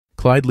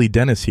Clyde Lee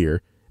Dennis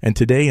here, and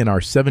today in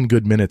our 7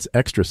 Good Minutes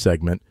Extra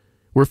segment,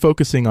 we're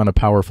focusing on a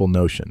powerful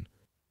notion.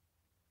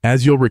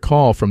 As you'll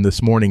recall from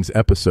this morning's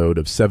episode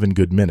of 7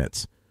 Good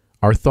Minutes,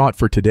 our thought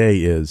for today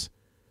is,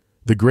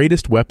 the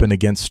greatest weapon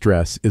against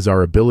stress is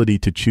our ability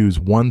to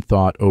choose one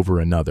thought over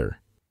another.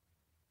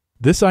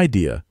 This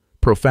idea,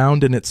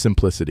 profound in its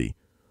simplicity,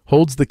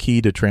 holds the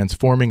key to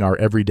transforming our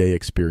everyday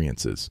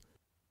experiences.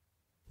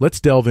 Let's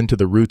delve into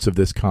the roots of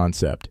this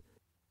concept.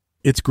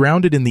 It's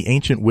grounded in the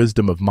ancient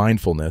wisdom of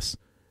mindfulness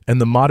and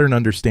the modern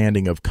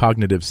understanding of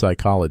cognitive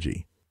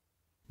psychology.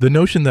 The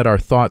notion that our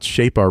thoughts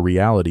shape our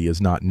reality is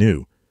not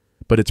new,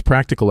 but its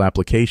practical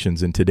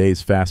applications in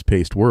today's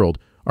fast-paced world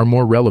are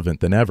more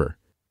relevant than ever.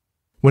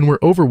 When we're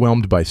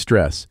overwhelmed by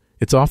stress,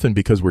 it's often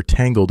because we're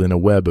tangled in a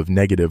web of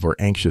negative or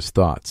anxious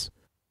thoughts.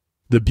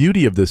 The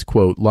beauty of this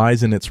quote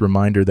lies in its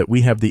reminder that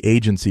we have the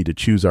agency to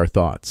choose our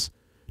thoughts,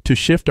 to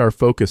shift our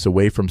focus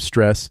away from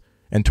stress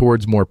and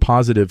towards more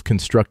positive,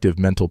 constructive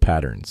mental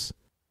patterns.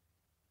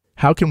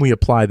 How can we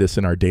apply this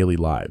in our daily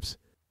lives?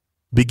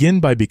 Begin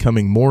by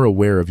becoming more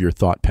aware of your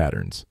thought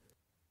patterns.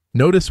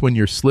 Notice when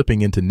you're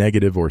slipping into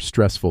negative or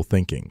stressful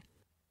thinking.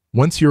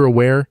 Once you're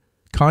aware,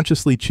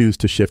 consciously choose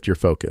to shift your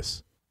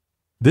focus.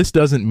 This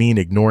doesn't mean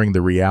ignoring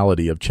the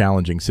reality of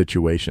challenging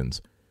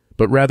situations,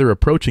 but rather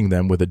approaching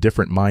them with a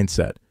different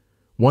mindset,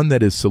 one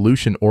that is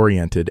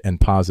solution-oriented and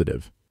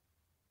positive.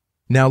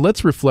 Now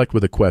let's reflect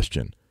with a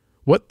question.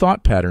 What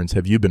thought patterns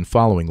have you been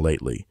following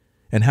lately,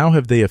 and how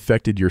have they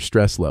affected your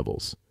stress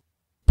levels?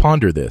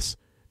 Ponder this,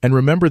 and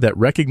remember that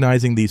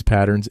recognizing these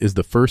patterns is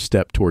the first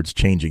step towards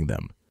changing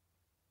them.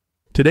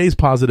 Today's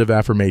positive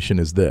affirmation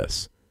is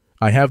this: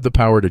 I have the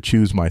power to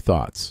choose my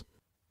thoughts.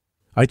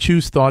 I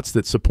choose thoughts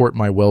that support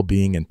my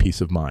well-being and peace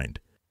of mind.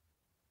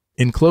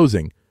 In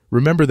closing,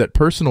 remember that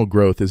personal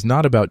growth is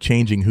not about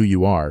changing who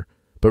you are,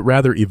 but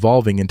rather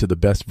evolving into the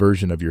best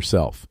version of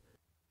yourself.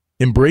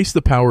 Embrace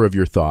the power of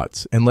your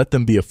thoughts and let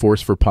them be a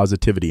force for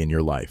positivity in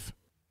your life.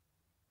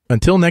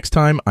 Until next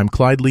time, I'm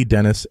Clyde Lee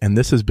Dennis, and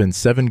this has been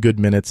 7 Good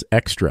Minutes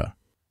Extra.